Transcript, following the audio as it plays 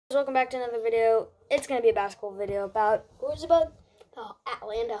Welcome back to another video. It's going to be a basketball video about, Who's about the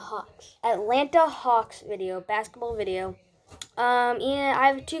Atlanta Hawks? Atlanta Hawks video, basketball video. Yeah, I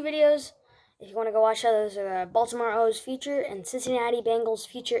have two videos. If you want to go watch those, are Baltimore O's future and Cincinnati Bengals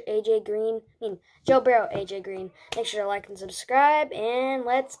future Joe Burrow AJ Green. Make sure to like and subscribe, and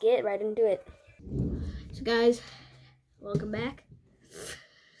let's get right into it. So guys, welcome back.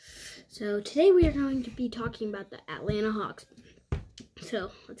 So today we are going to be talking about the Atlanta Hawks.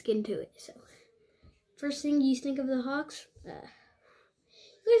 So let's get into it. So first thing you think of the Hawks, you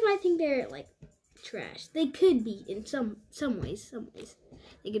guys might think they're like trash. They could be in some ways.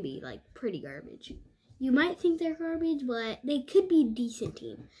 They could be like pretty garbage. You might think they're garbage, but they could be a decent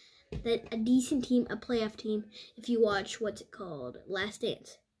team. A decent team, a playoff team. If you watch what's it called, Last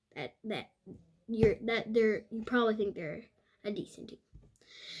Dance, you probably think they're a decent team.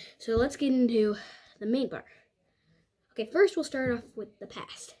 So let's get into the main part. Okay, first we'll start off with the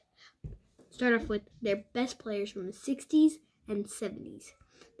past. Start off with their best players from the 60s and 70s.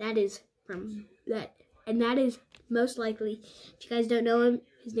 That is most likely, if you guys don't know him,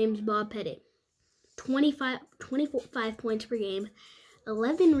 his name is Bob Pettit. 25 points per game,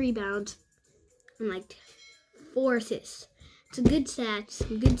 11 rebounds, and like 4 assists. Some good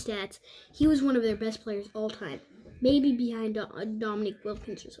stats. He was one of their best players all time. Maybe behind Dominic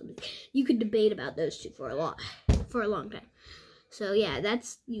Wilkins or something. You could debate about those two for a long time. So yeah,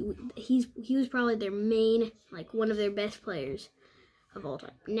 he was probably their main, like one of their best players of all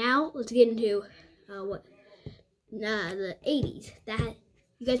time. Now let's get into the 80s. That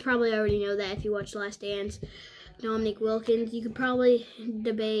you guys probably already know that if you watched Last Dance. Dominic Wilkins. You could probably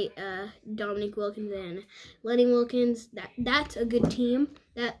debate Dominic Wilkins and Lenny Wilkins. That's a good team.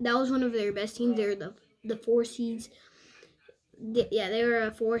 That was one of their best teams. They were the 4 seeds. They were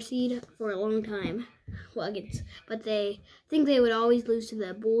a 4 seed for a long time. But they think they would always lose to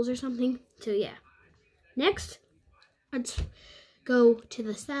the Bulls or something. So yeah. Next, let's go to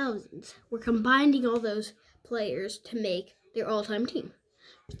the thousands. We're combining all those players to make their all-time team.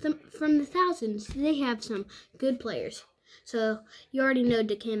 From the thousands, they have some good players. So you already know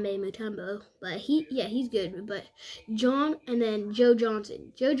Dikembe Mutombo, but he's good. But Joe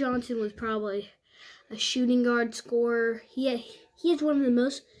Johnson. Joe Johnson was probably a shooting guard scorer. He is one of the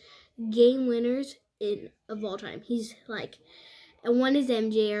most game winners of all time. He's like, and one is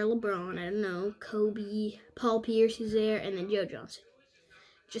MJ or LeBron. I don't know, Kobe, Paul Pierce is there, and then Joe Johnson.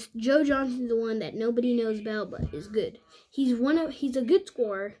 Just Joe Johnson's the one that nobody knows about, but is good. He's a good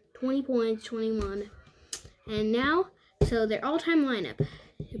scorer, 20 points, 21. And now, so their all-time lineup.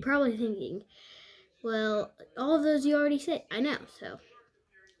 You're probably thinking, well, all of those you already said. I know, so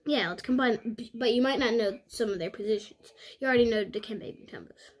yeah, let's combine. But you might not know some of their positions. You already know Dikembe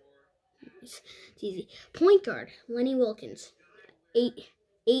Mutombo. It's easy. Point guard, Lenny Wilkins,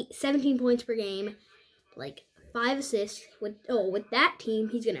 17 points per game, like 5 assists. With that team,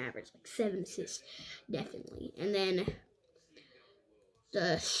 he's gonna average like 7 assists, definitely. And then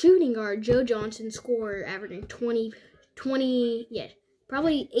the shooting guard, Joe Johnson, scorer, averaging 20,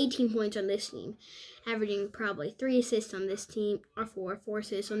 probably 18 points on this team, averaging probably 3 assists on this team, or 4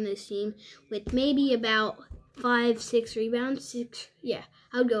 assists on this team, with maybe about 5-6 rebounds.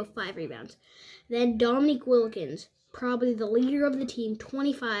 I would go 5 rebounds. Then Dominic Wilkins, probably the leader of the team,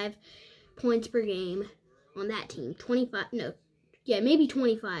 25 points per game on that team. 25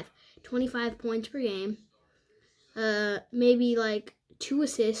 points per game. Maybe like 2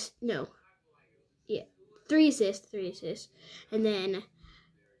 assists. 3 assists. And then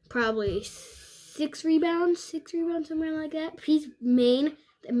probably 6 rebounds, somewhere like that. He's mainly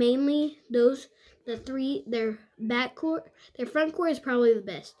their backcourt, their front court is probably the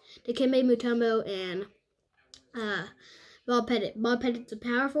best. Dikembe Mutombo and Bob Pettit. Bob Pettit's a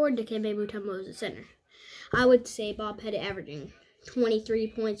power forward, Dikembe Mutombo is a center. I would say Bob Pettit averaging 23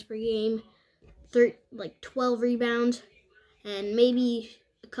 points per game, 12 rebounds, and maybe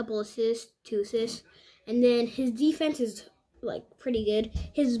a couple assists, 2 assists. And then his defense is like pretty good.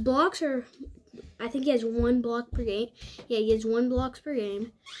 His blocks are, I think he has 1 block per game. Yeah, he has 1 block per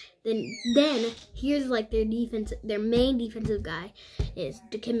game. Then here's like their main defensive guy is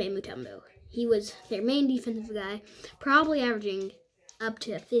Dikembe Mutombo. He was their main defensive guy, probably averaging up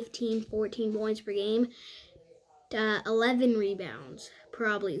to 15, 14 points per game, 11 rebounds,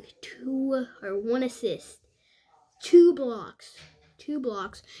 probably 2 or 1 assist, 2 blocks,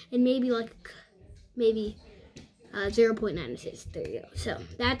 and maybe 0.9 assists. There you go. So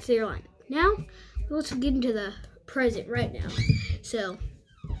that's their line. Now let's get into the present right now. So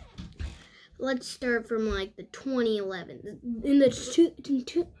let's start from like the 2011. In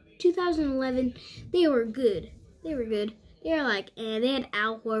 2011, they were good. they're like, and they had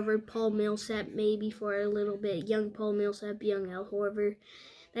Al Horford, Paul Millsap maybe for a little bit. Young Paul Millsap, young Al Horford.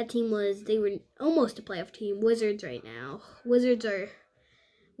 That team they were almost a playoff team. Wizards right now. Wizards are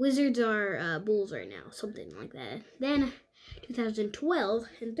Bulls right now, something like that. Then 2012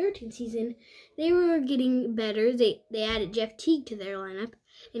 and 13 season, they were getting better. They added Jeff Teague to their lineup,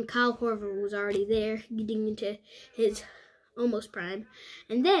 and Kyle Korver was already there, getting into his almost prime.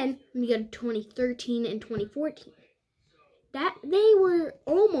 And then we got 2013 and 2014. That they were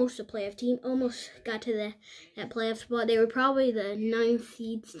almost a playoff team, almost got to that playoff spot. They were probably the 9th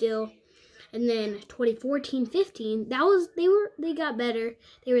seed still. And then 2014-15, they got better.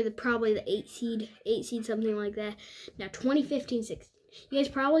 They were probably the 8th seed, something like that. Now 2015-16, you guys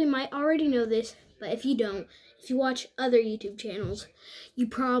probably might already know this, but if you don't, if you watch other YouTube channels, you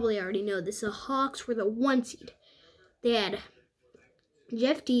probably already know this. The Hawks were the 1 seed. They had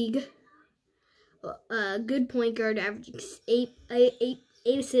Jeff Teague, a good point guard, averaging eight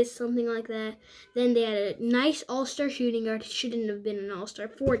assists, something like that. Then they had a nice all-star shooting guard. Shouldn't have been an all-star.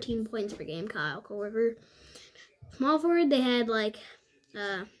 14 points per game, Kyle Korver. Small forward, they had like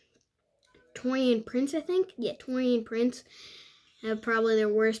Taurean Prince, I think. Yeah, Taurean Prince. Probably their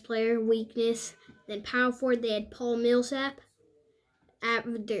worst player, weakness. Then power forward, they had Paul Millsap,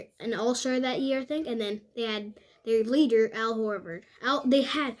 an all-star that year, I think. And then they had their leader, Al Horford. They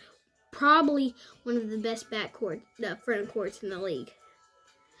had probably one of the best front courts in the league.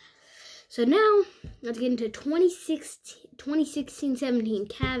 So now, let's get into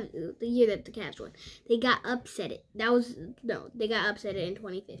 2016-17 Cavs, the year that the Cavs won. They got upset they got upset in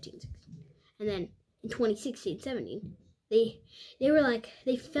 2015-16. And then in 2016-17, they were like,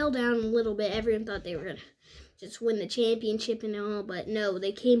 they fell down a little bit. Everyone thought they were going to just win the championship and all, but no,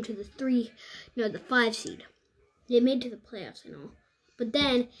 they came to the 5 seed. They made it to the playoffs and all. But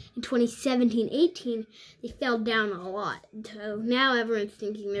then, in 2017-18, they fell down a lot. So now everyone's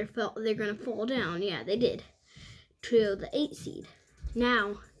thinking they're going to fall down. Yeah, they did. To the 8th seed.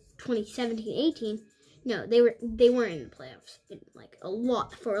 Now, 2017-18, no, they weren't in the playoffs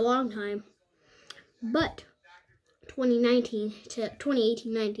for a long time. But 2019 to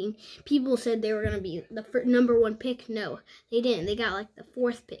 2018-19, people said they were going to be the number 1 pick. No, they didn't. They got like the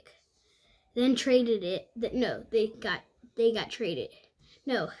 4th pick. Then traded it. They got traded.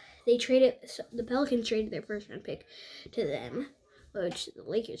 No, the Pelicans traded their first round pick to them, which the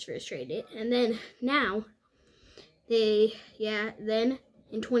Lakers first traded. And then now, then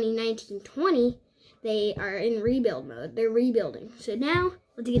in 2019-20, they are in rebuild mode. They're rebuilding. So now,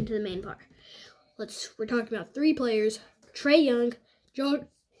 let's get into the main part. We're talking about 3 players: Trae Young, John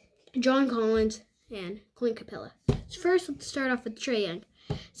Collins, and Clint Capella. So first, let's start off with Trae Young.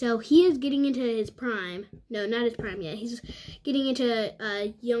 So he is getting into his prime. No, not his prime yet. He's getting into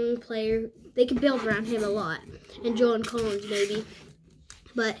a young player. They can build around him a lot. And John Collins maybe.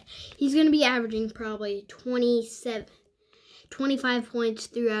 But he's going to be averaging probably 25 points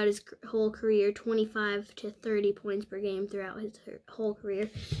throughout his whole career. 25 to 30 points per game throughout his whole career.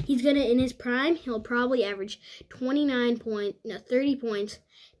 He's going to, in his prime, he'll probably average 30 points,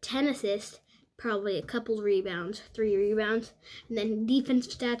 10 assists, probably a couple rebounds, 3 rebounds, and then defense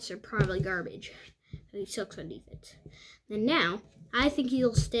stats are probably garbage. So he sucks on defense. And now, I think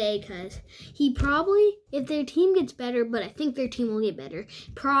he'll stay because he probably, if their team gets better, but I think their team will get better,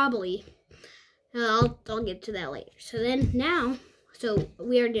 probably, I'll get to that later. So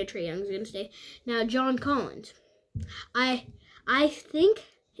we already did Trae Young's going to stay. Now, John Collins. I think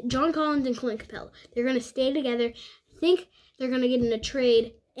John Collins and Clint Capella, they're going to stay together. I think they're going to get in a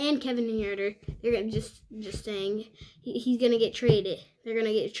trade. And Kevin Huerter, they're gonna just saying he's gonna get traded. They're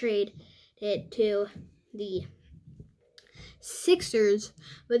gonna get traded to the Sixers,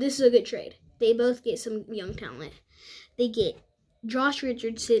 but this is a good trade. They both get some young talent. They get Josh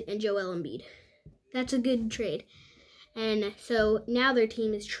Richardson and Joel Embiid. That's a good trade. And so now their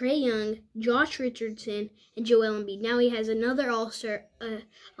team is Trae Young, Josh Richardson, and Joel Embiid. Now he has another all-star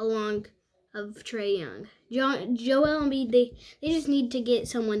along of Trae Young. Joel Embiid, they just need to get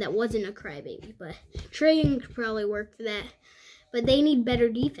someone that wasn't a crybaby. But Trae Young could probably work for that. But they need better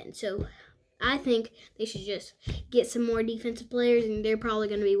defense. So I think they should just get some more defensive players, and they're probably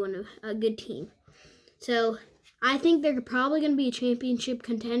going to be a good team. So I think they're probably going to be a championship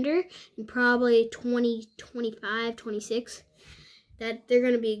contender in probably 2025, 26. That they're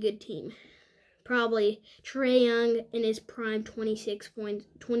going to be a good team. Probably Trae Young in his prime,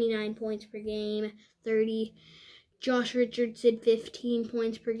 29 points per game, 30. Josh Richardson, 15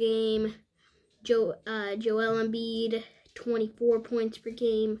 points per game. Joel Embiid, 24 points per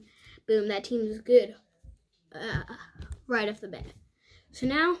game. Boom, that team is good right off the bat. So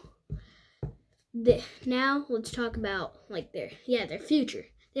now, now let's talk about like their future.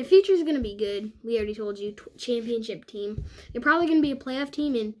 Their future is going to be good. We already told you, championship team. They're probably going to be a playoff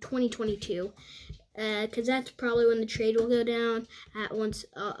team in 2022. Because that's probably when the trade will go down. At once,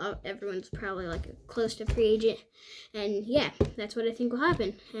 everyone's probably like close to free agent, and yeah, that's what I think will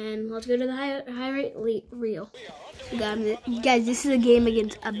happen. And let's go to the highlight reel. Guys, this is a game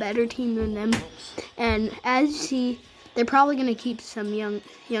against a better team than them, and as you see, they're probably gonna keep some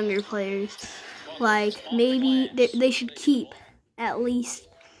younger players. Like maybe they should keep at least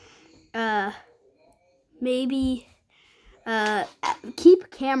keep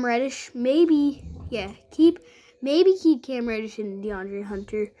Cam Reddish. Keep Cam Reddish and DeAndre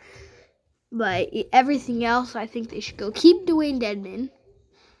Hunter. But everything else, I think they should go. Keep Dwayne Dedman.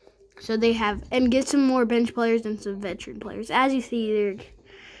 So they have, and get some more bench players and some veteran players. As you see,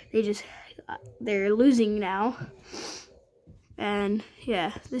 they're losing now. And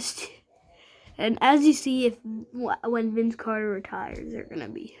yeah, and as you see, when Vince Carter retires, they're gonna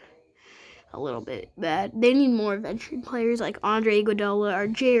be a little bit bad. They need more veteran players like Andre Iguodala or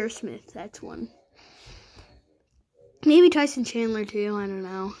J.R. Smith. That's one. Maybe Tyson Chandler too. I don't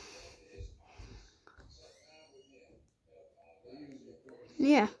know.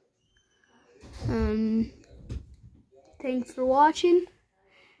 Yeah. Thanks for watching,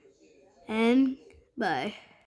 and bye.